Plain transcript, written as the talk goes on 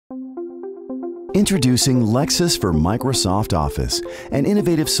Introducing Lexis for Microsoft Office, an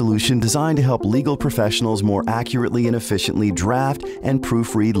innovative solution designed to help legal professionals more accurately and efficiently draft and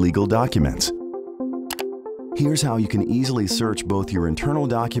proofread legal documents. Here's how you can easily search both your internal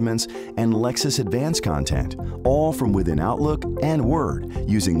documents and Lexis Advanced content, all from within Outlook and Word,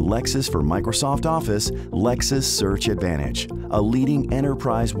 using Lexis for Microsoft Office Lexis Search Advantage, a leading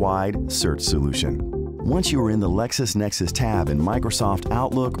enterprise-wide search solution. Once you are in the LexisNexis tab in Microsoft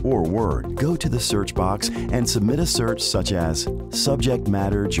Outlook or Word, go to the search box and submit a search such as Subject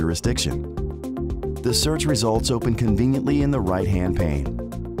Matter Jurisdiction. The search results open conveniently in the right-hand pane.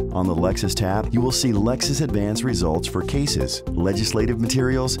 On the Lexis tab, you will see Lexis Advanced results for cases, legislative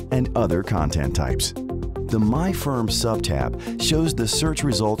materials, and other content types. The My Firm subtab shows the search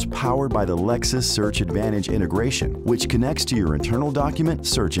results powered by the Lexis Search Advantage integration, which connects to your internal document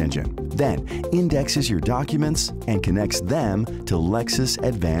search engine, then indexes your documents and connects them to Lexis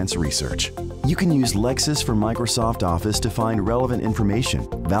Advanced Research. You can use Lexis for Microsoft Office to find relevant information,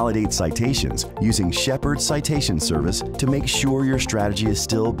 validate citations using Shepard's citation service to make sure your strategy is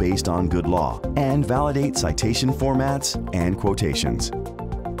still based on good law, and validate citation formats and quotations.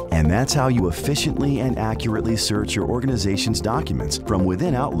 And that's how you efficiently and accurately search your organization's documents from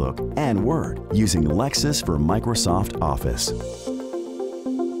within Outlook and Word using Lexis for Microsoft Office.